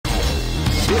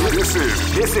This is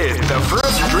the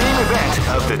first dream event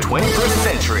of the 21st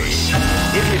century.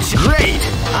 If you great!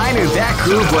 I knew that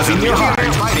groove was in your heart.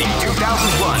 Fighting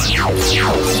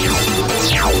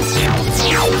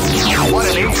 2001. What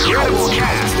an incredible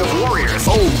cast of warriors!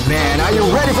 Oh man, are you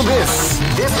ready for this?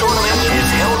 This tournament is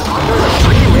held under the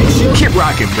free ratio. Keep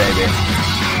rocking, baby.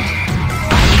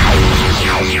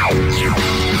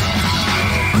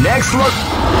 Next look.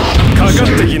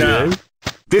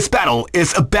 This battle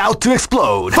is about to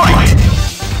explode. Fight!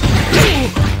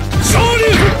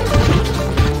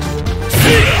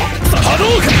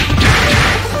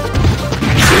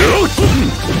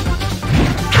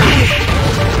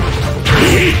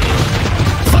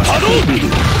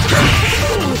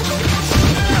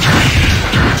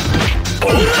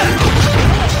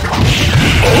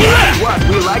 What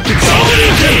we like to call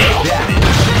that is.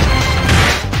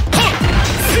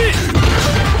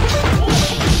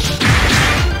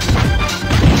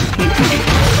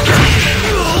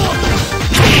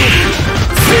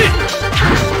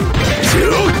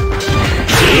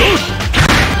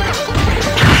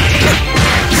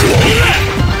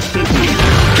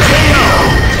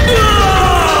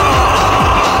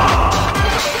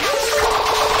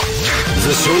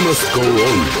 The show must go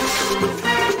on.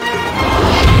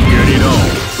 Get it on.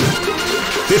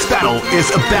 This battle is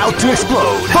about to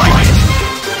explode. Fight!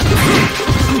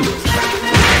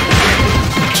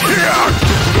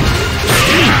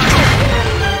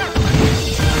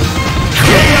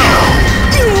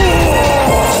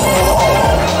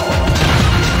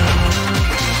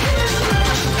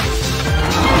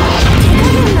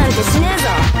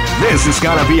 This is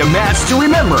gonna be a match to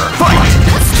remember. Fight!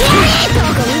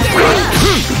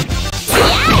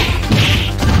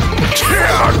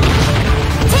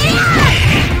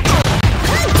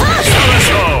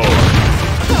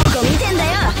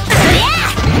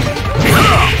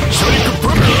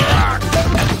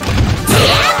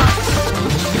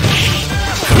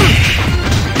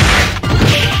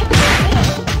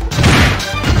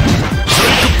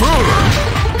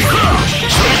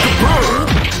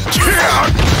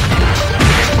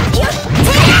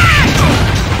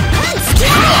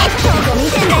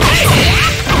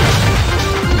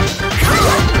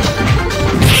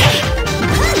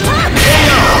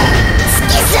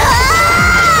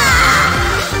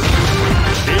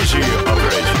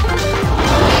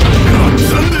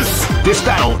 This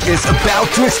battle is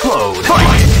about to explode.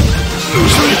 Fight!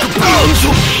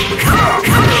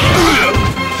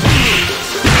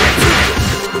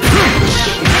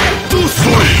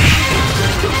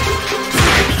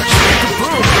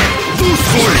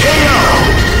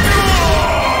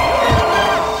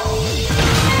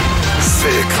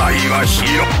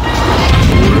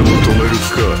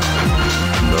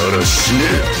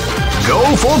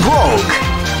 Go for broke!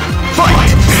 Fight!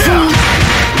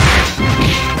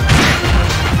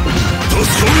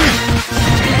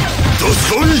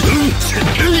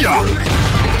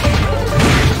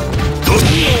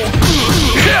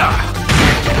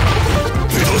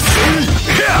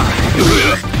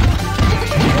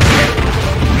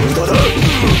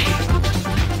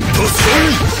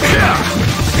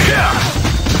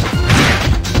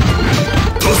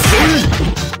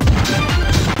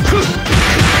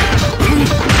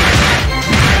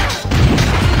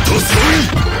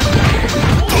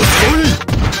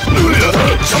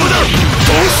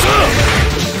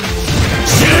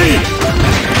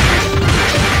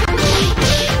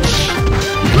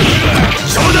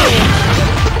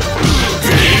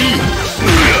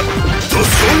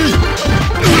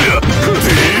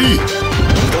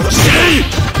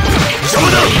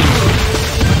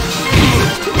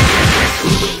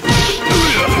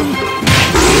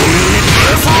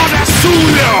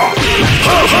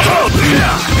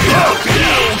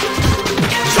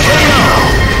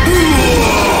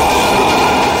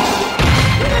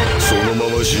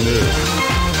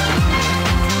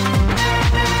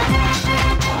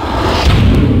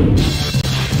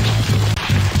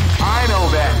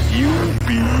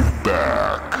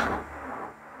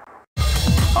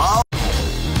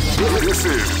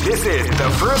 This is the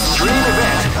first dream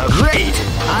event of great!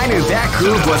 I knew that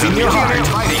groove was in your heart.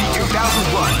 Fighting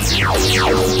 2001.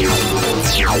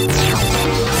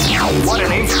 What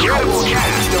an incredible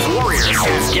cast of warriors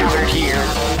has gathered here.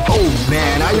 Oh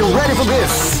man, are you ready for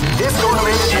this? This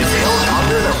tournament is held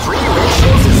under the free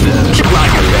ratio system. Keep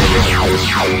rocking, baby.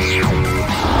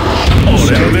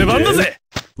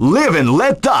 Live and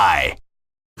let die.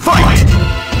 Fight!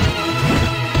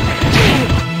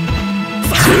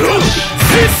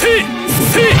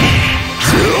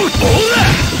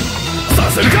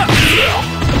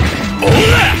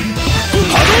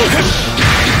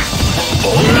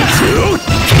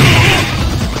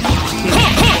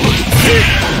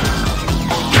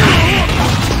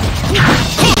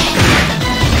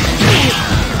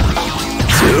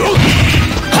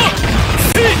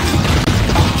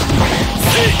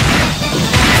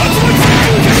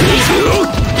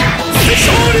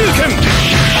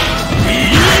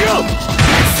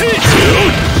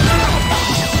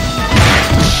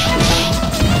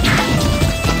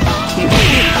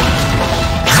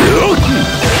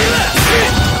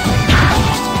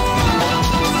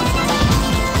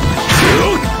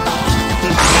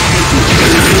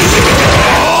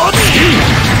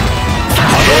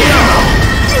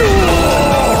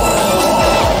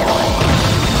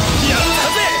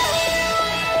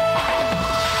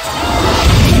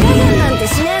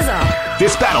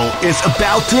 This battle is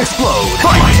about to explode.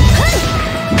 Fight!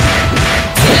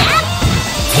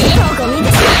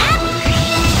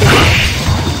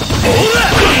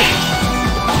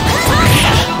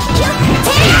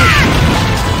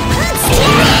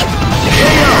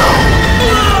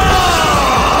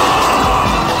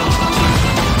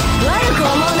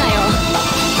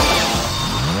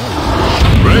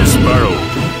 Race battle.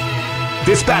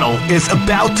 This battle is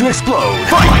about to explode.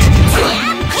 Fight!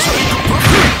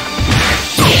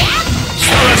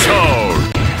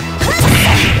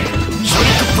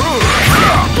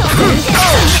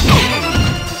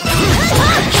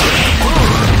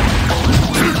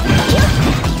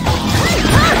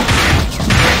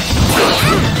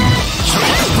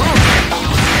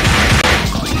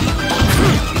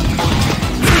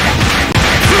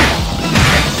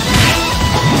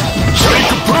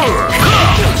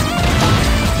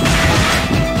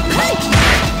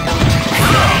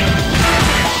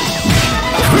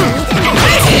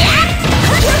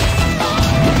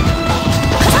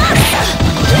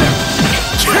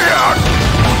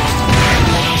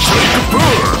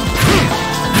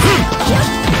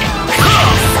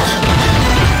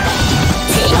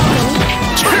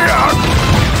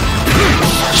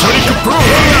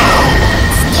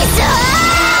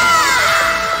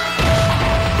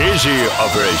 Easy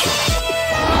operation.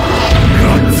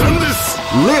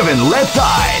 Live and let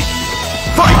die.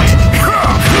 Fight!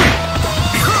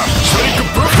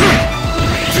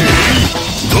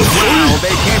 Wow,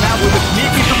 they came out with a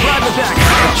sneaky surprise attack.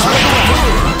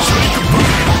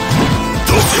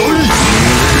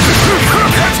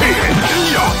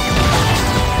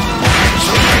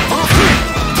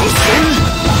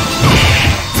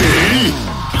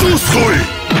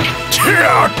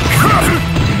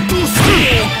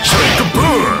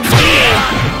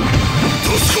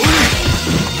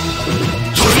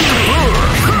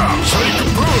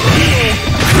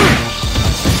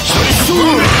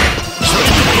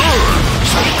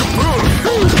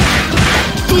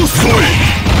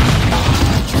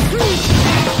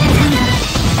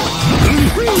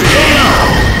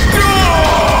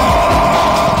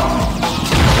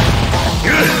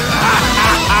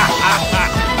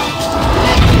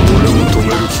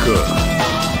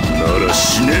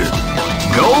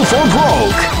 Go for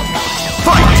broke.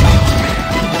 Fight!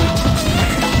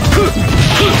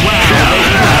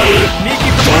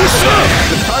 Sneaky surprise at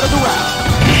the start of the round.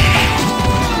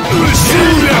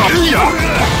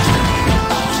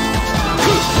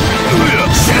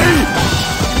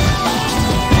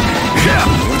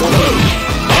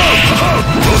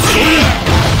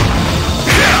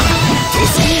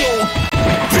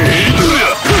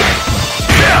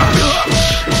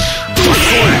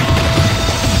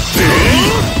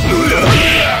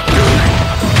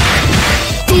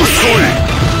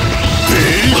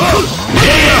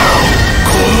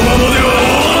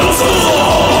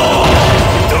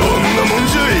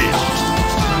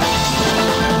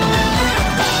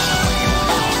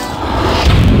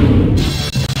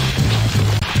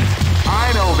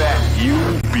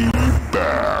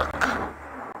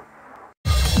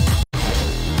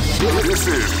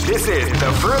 This is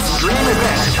the first dream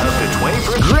event of the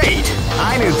 21st. Great!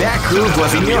 I knew that groove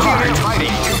was in your heart.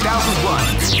 Fighting 2001.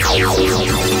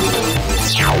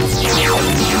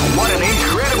 What an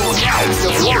incredible cast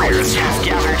of warriors has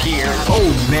gathered here. Oh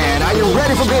man, are you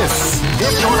ready for this?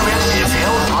 This tournament is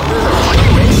held under the free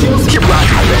ratios. Keep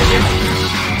rocking, baby.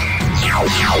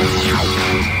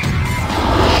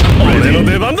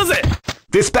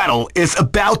 This battle is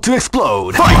about to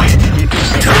explode. Fight!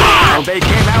 Well, they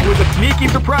came out with a sneaky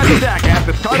surprise attack at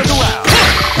the start of the round.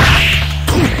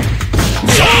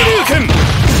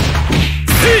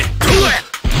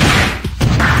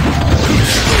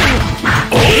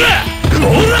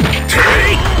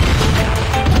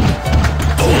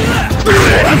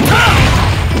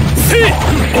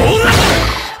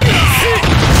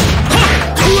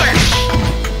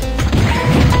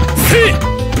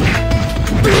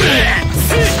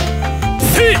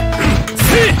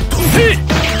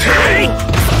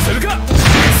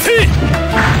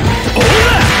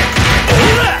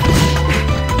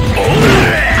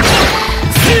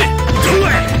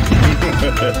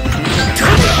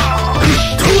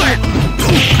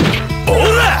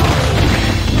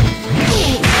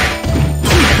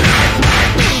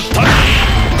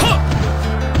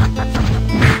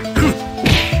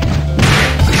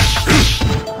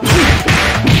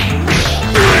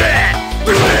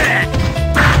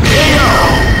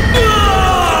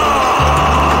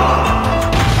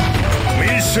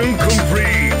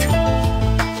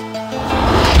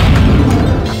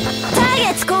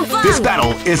 This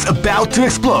battle is about to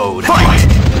explode. Fight!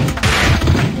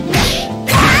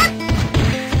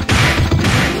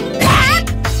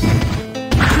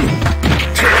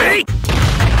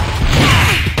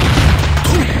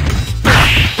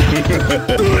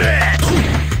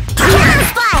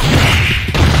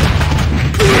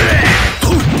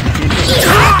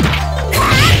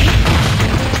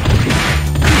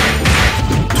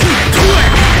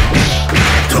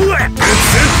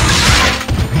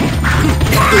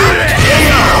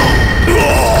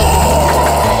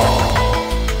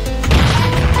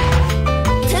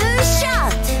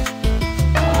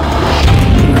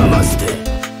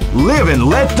 and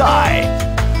let die.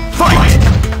 Fight!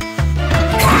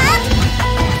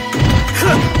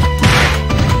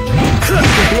 You can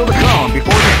feel the calm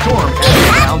before the storm as the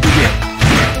round begins.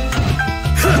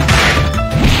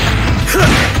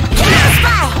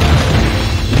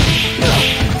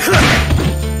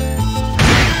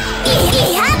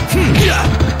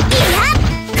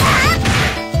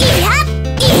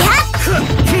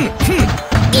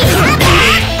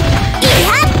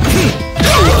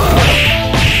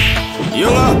 You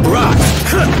are rock.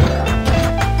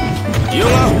 You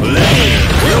are flame.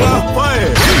 You are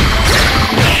fire.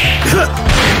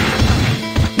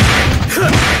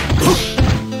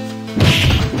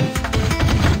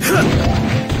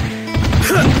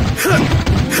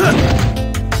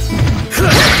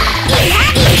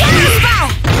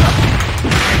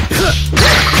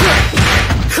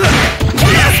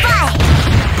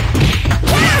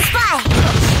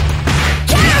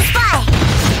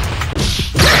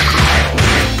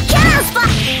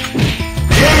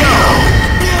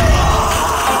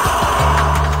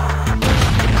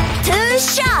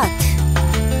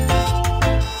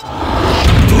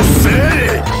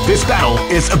 This battle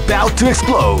is about to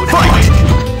explode. Fight!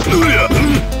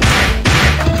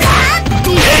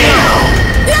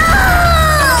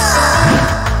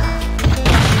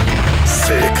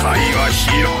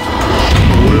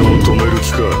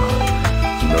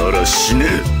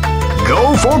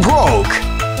 Go for broke!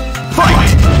 Fight!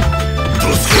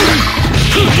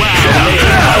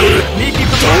 Sneaky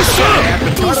promotion at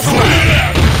the start of the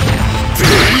round.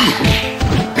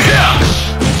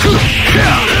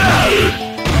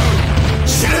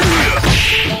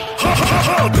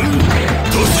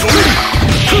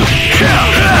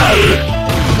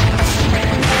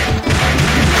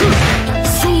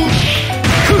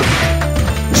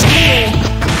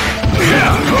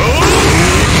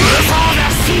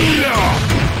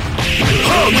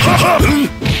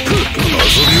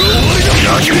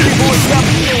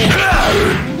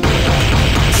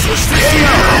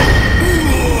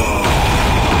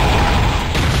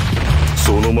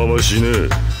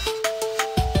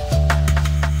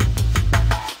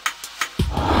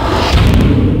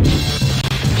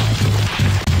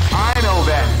 I know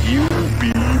that you'll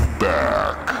be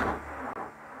back.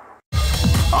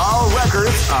 All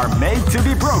records are made to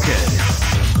be broken.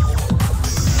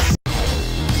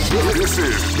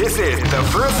 This is the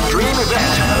first dream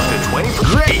event of the 20th.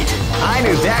 Great! I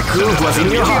knew that groove was in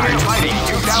your heart. Fighting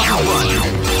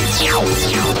 2001.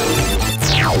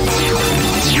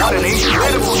 What an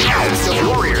incredible cast of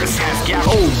warriors has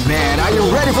gathered. Oh man, are you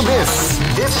ready for this?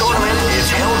 This tournament is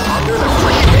held under the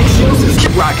free ratio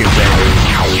system. Rocket baby.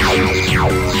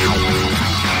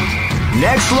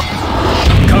 Next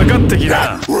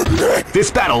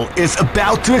This battle is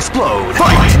about to explode.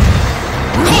 Fight!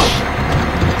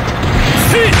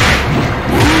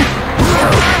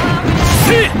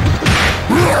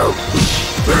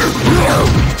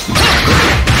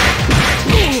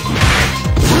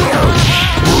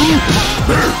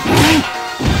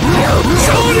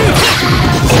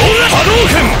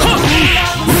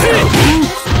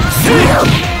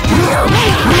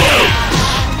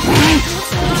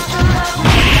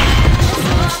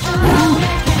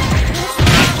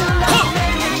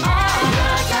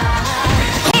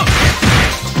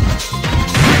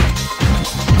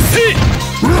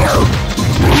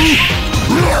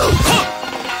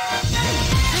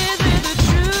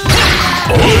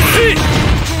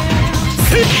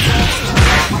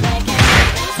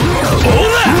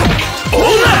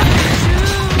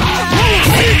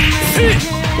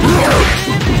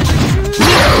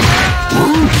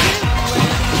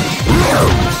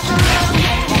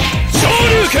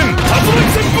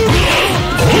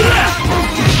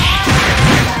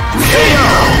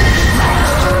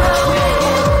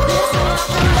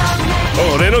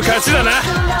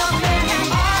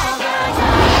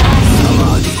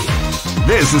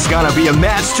 This is gonna be a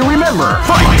match to remember.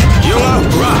 Fight! You are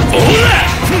rock. You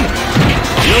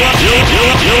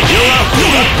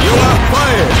are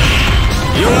fire.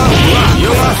 You are rock.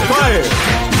 You are fire.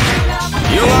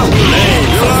 You are flame.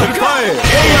 You are fire.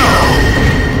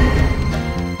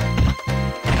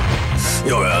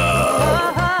 You are.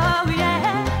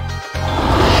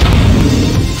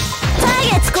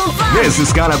 This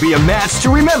is gonna be a match to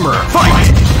remember. Fight!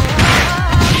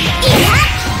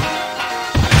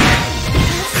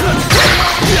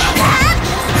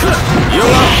 You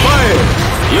are fire!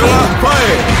 You are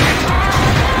fire!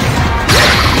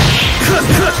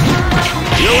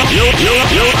 You are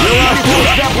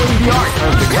Doubling the art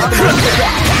of the combination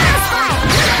attack.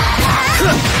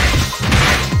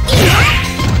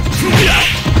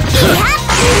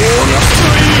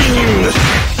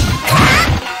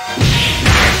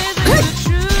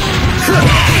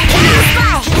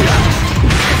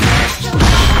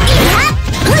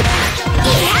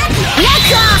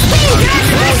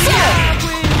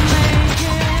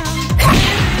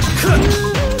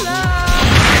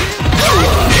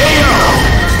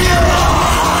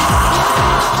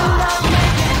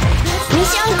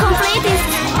 Mission completed.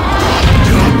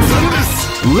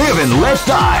 Live and let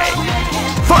die.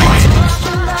 Fight!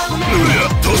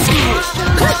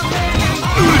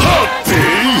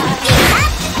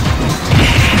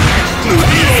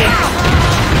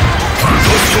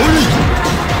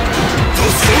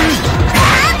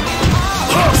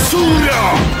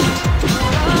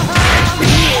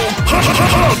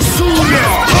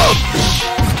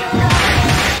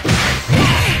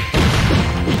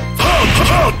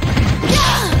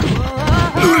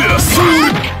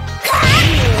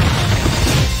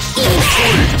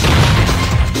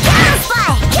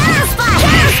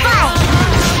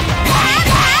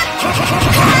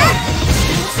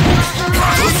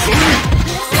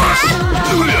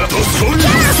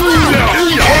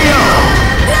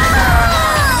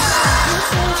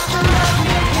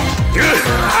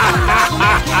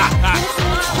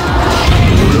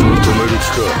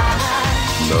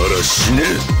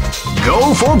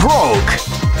 Go for broke.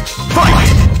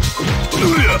 Fight!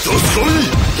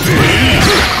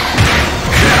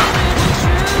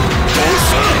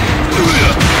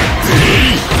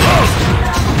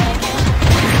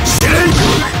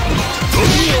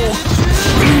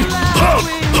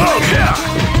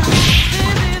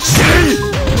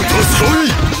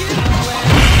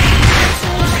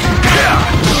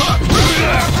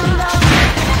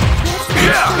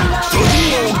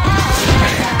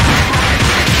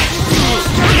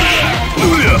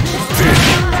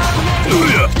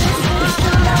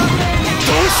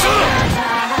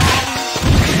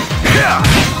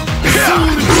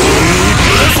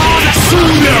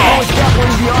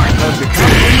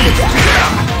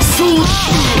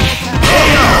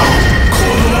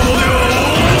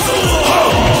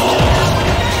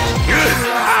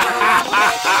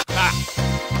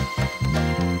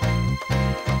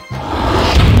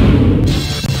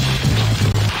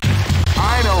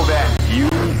 I know that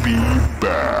you'll be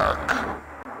back.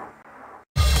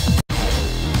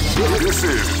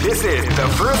 This is the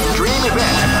first dream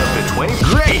event of the 20.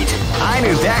 Great! I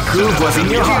knew that groove was in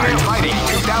your heart. Fighting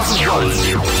 2001.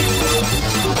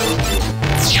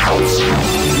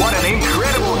 What an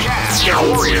incredible cast of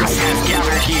warriors has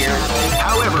gathered here.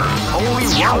 However, only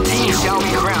one team shall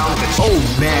be crowned. Oh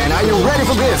man, are you ready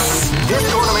for this? This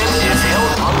tournament is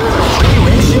held under the free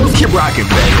ratios. Keep rocking,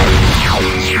 baby.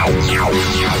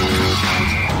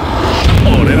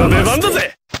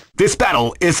 This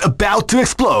battle is about to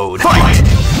explode. Fight!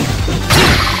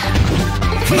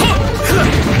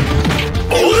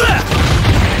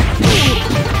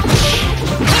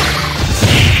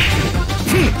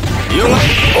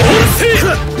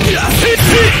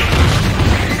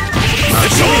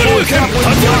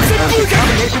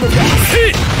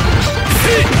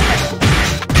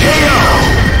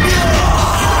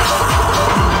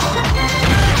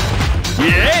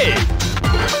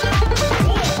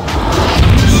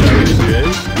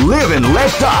 Live and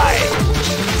let die.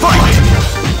 Fight!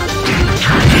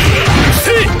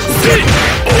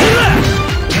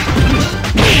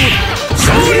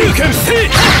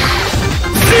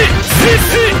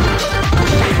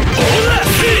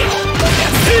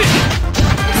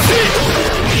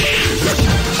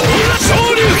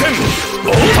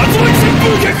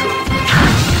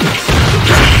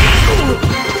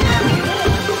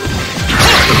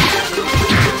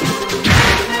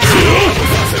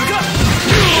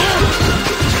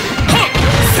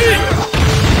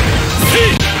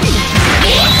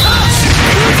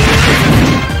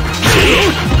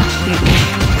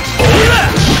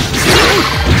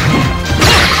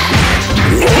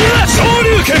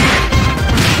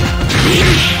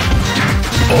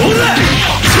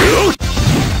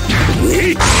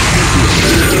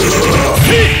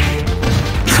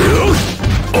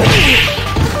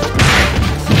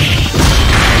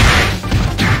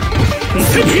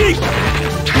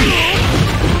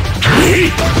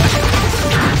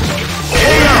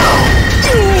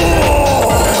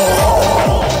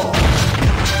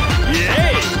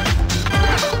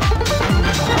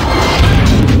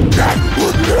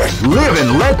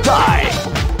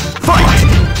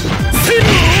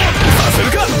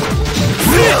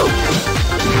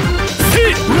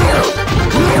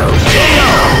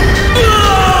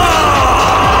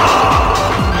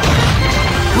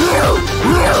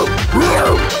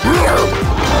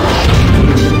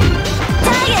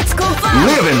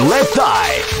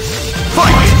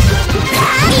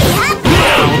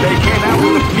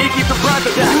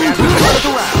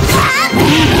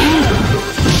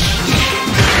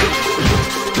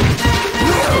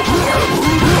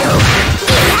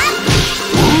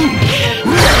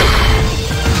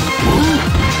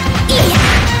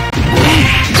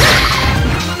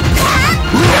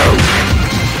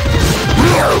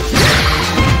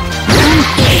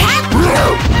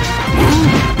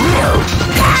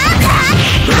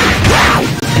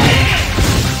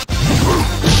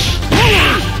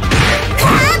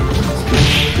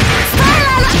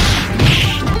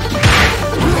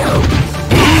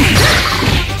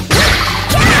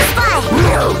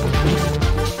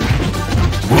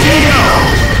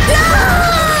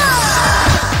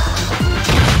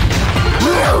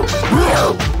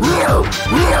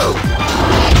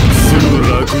 すぐ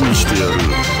楽にしてやる。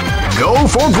 Go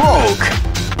for broke.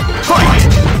 Fight.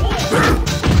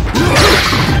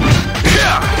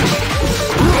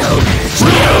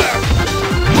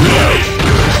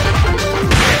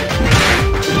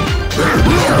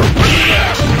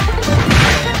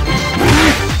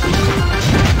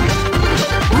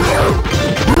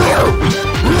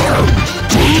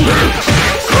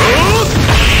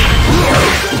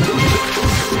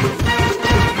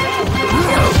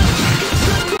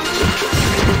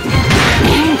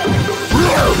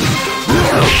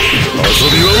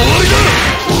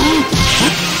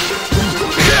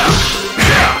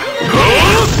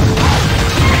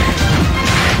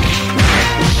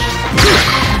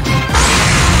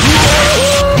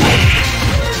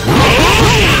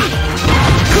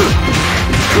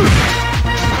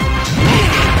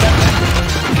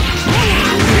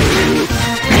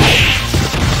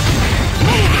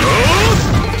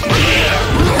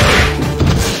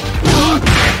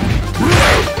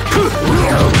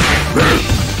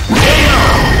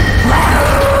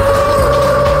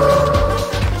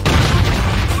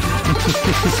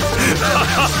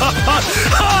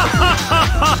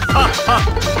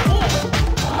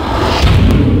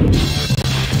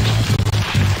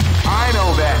 I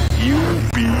know that. You'll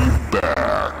be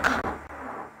back.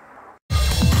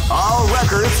 All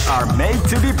records are made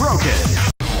to be broken.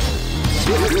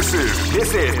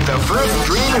 This is the first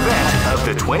dream event of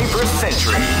the 21st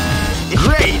century.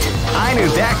 Great! I knew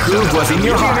that groove was in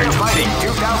your heart. Fighting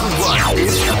 2001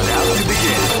 is about to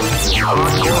begin.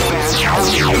 Hardcore fans have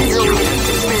been eagerly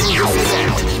anticipating this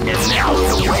event, and now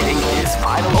the waiting is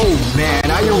final. Oh man,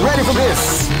 are you ready for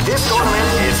this? This tournament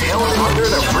is held under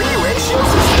the free ratio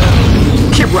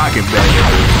system. Keep rocking, baby.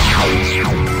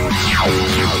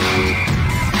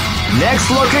 Next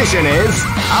location is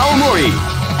Aomori.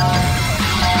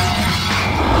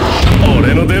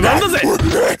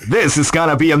 This is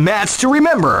gonna be a match to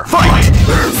remember. Fight!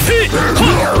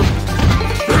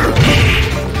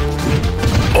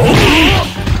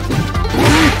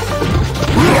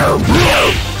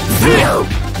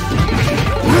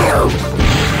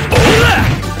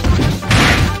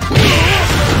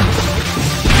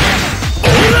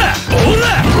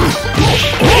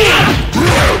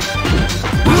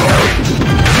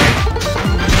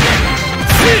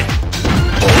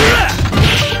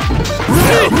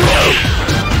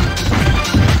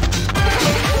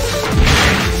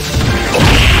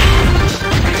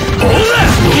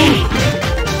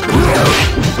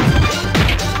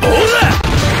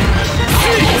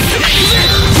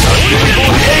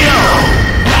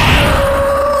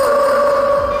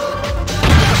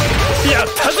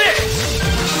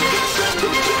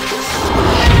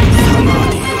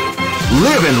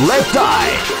 Live and let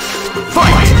die.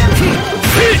 Fight!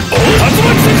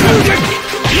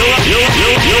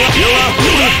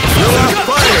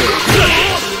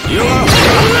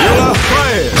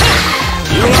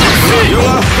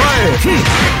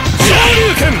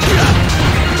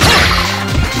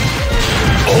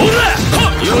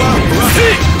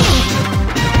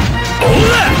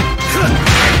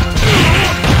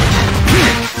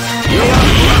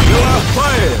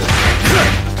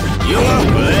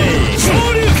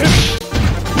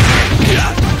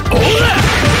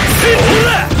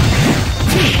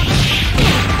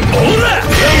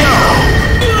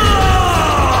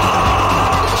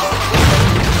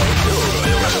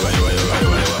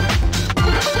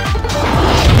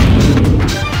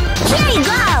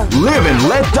 Live and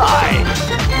let die.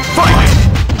 Fight!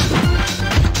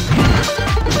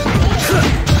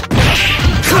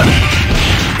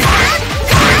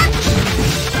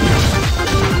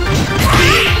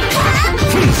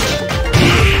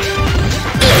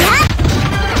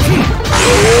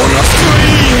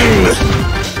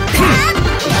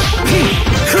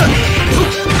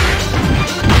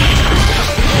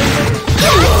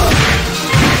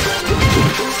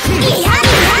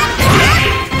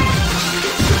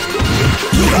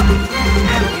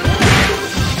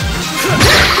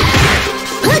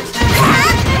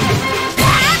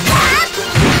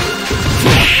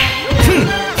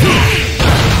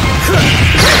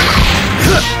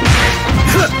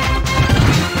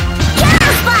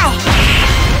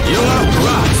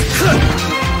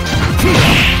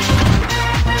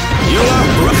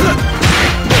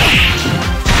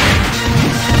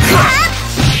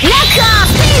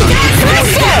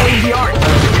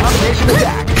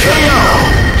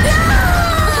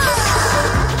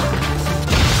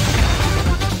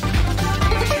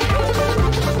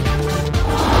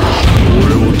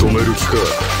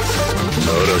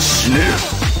 ら死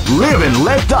ね Live and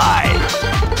let die.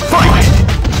 Fight!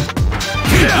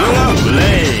 You are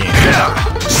blame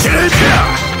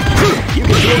You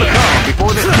can feel the calm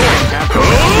before the storm,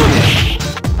 Captain.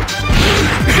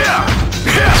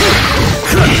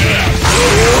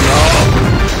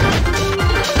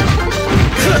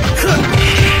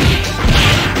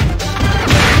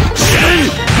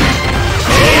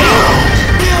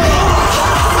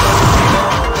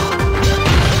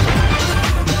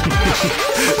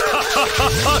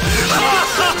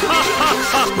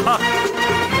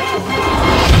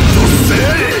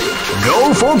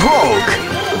 Go for broke.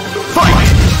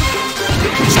 Fight!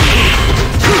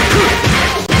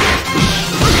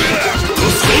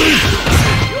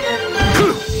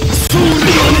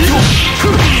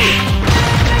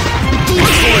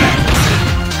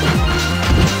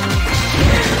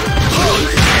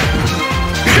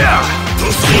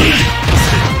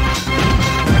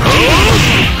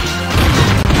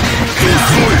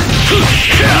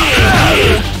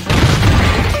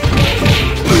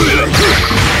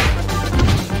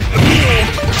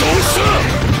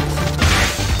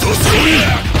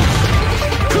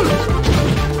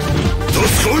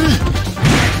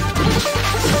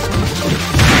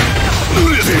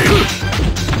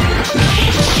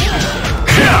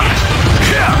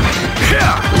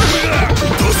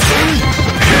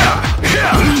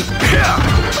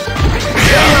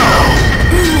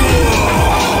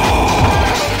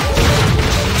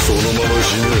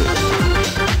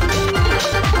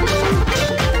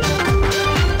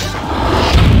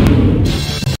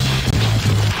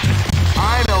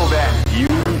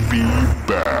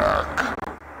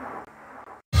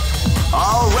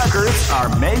 Are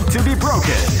made to be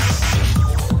broken.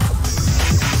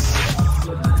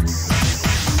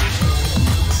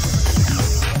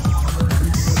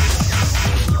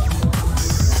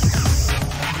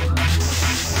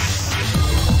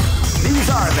 These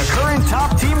are the current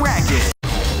top team